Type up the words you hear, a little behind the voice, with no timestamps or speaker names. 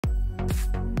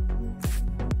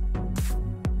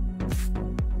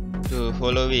The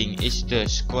following is the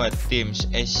squad teams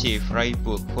SC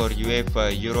Freiburg for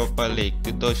UEFA Europa League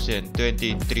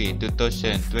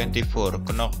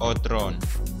 2023-2024 knockout round.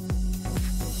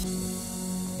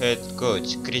 Head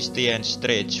coach Christian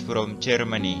Streich from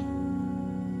Germany.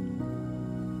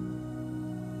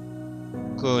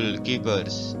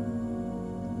 Goalkeepers: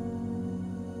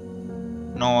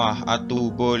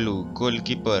 Atubolu,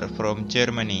 goalkeeper from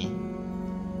Germany.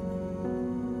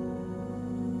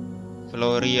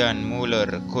 Florian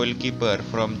Muller, goalkeeper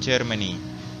from Germany.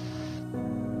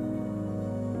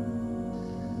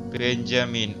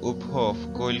 Benjamin Uphoff,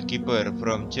 goalkeeper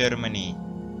from Germany.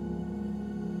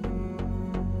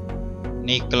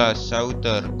 Niklas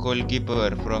Sauter,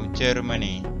 goalkeeper from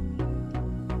Germany.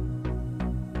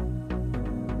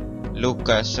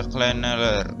 Lukas,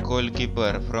 Schneller,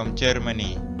 goalkeeper from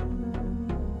Germany.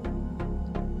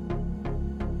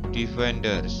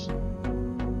 Defenders: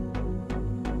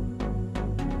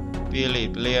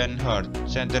 Philipp, Lienhart,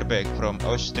 center back from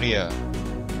Austria.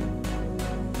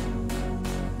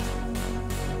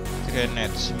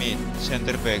 Kenneth, Schmidt,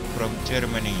 center back from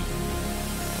Germany.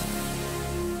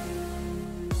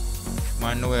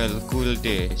 Manuel,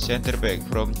 Gulde, center back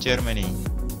from Germany.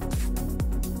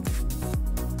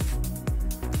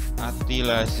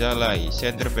 Attila, Szalai,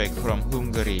 center back from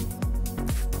Hungary.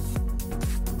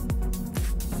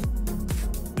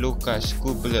 Lukas,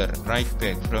 Kubler, right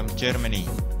back from Germany.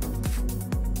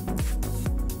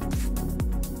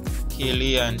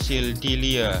 Kiliann,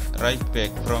 Sildilla, right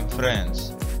back from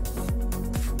France.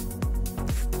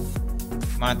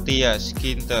 Matthias,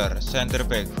 Ginter, center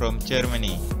back from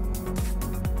Germany.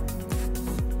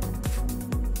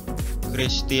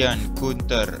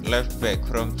 Gunter, left back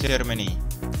from Germany.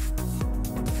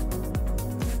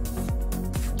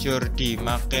 Jordy,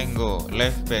 Makengo,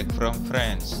 left back from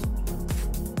France.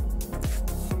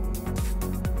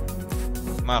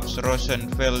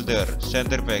 Rosenfelder,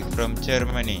 center back from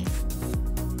Germany.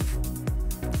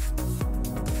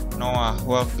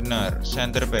 Wagner,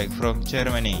 center back from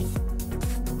Germany.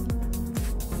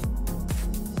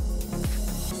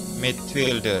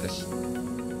 Midfielders: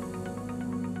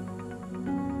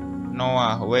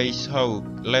 Uphoff,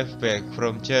 left back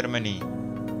from Germany.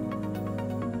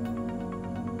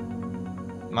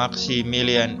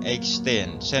 Maximilian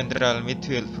Eckstein, central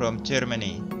midfield from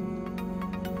Germany.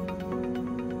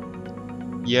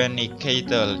 Yannick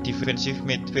Keitel, defensive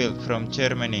midfield from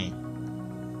Germany.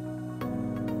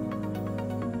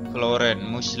 Florian,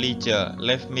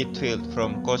 left midfield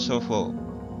from Kosovo.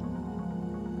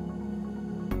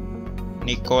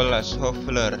 Niklas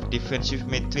Hoffler, defensive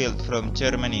midfield from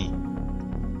Germany.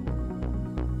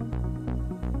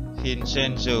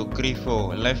 Vincenzo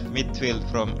Grifo, left midfield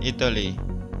from Italy.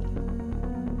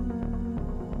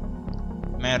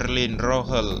 Merlin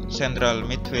Rohel, central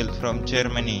midfield from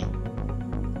Germany.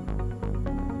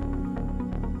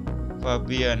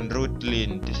 Fabian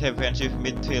Rudlin, defensive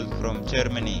midfield from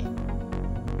Germany.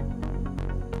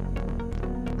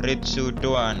 Ritsu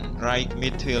Doan, right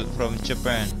midfield from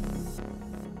Japan.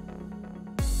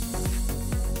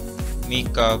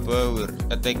 Mika Bauer,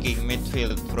 attacking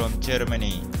midfield from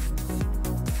Germany.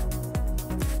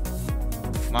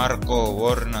 Marco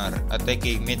Warner,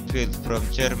 attacking midfield from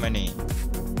Germany.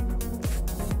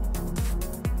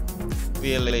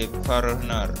 Philipp,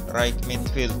 right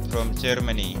midfield from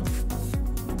Germany.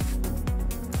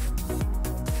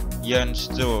 Jan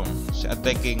Stones,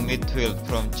 attacking midfield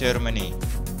from Germany.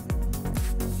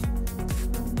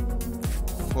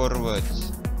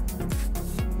 Forwards: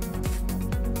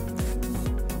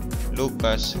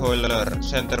 Lukas Holler,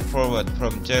 center forward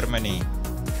from Germany.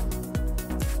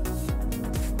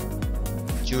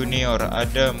 Junior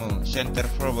Adamu, center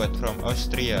forward from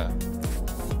Austria.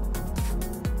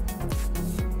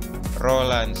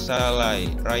 Roland Szalai,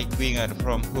 right winger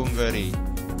from Hungary.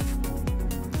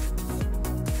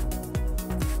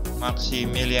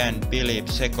 Maximilian Philipp,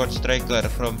 second striker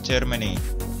from Germany.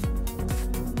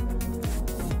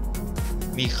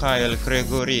 Mikhail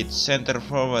Gregoritsch, center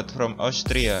forward from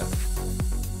Austria.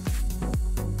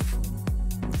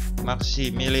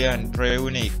 Maximilian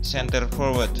Breunig, center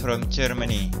forward from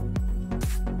Germany.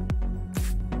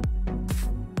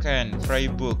 Can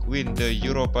Freiburg win the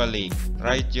Europa League?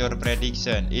 Write your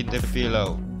prediction in the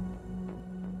below.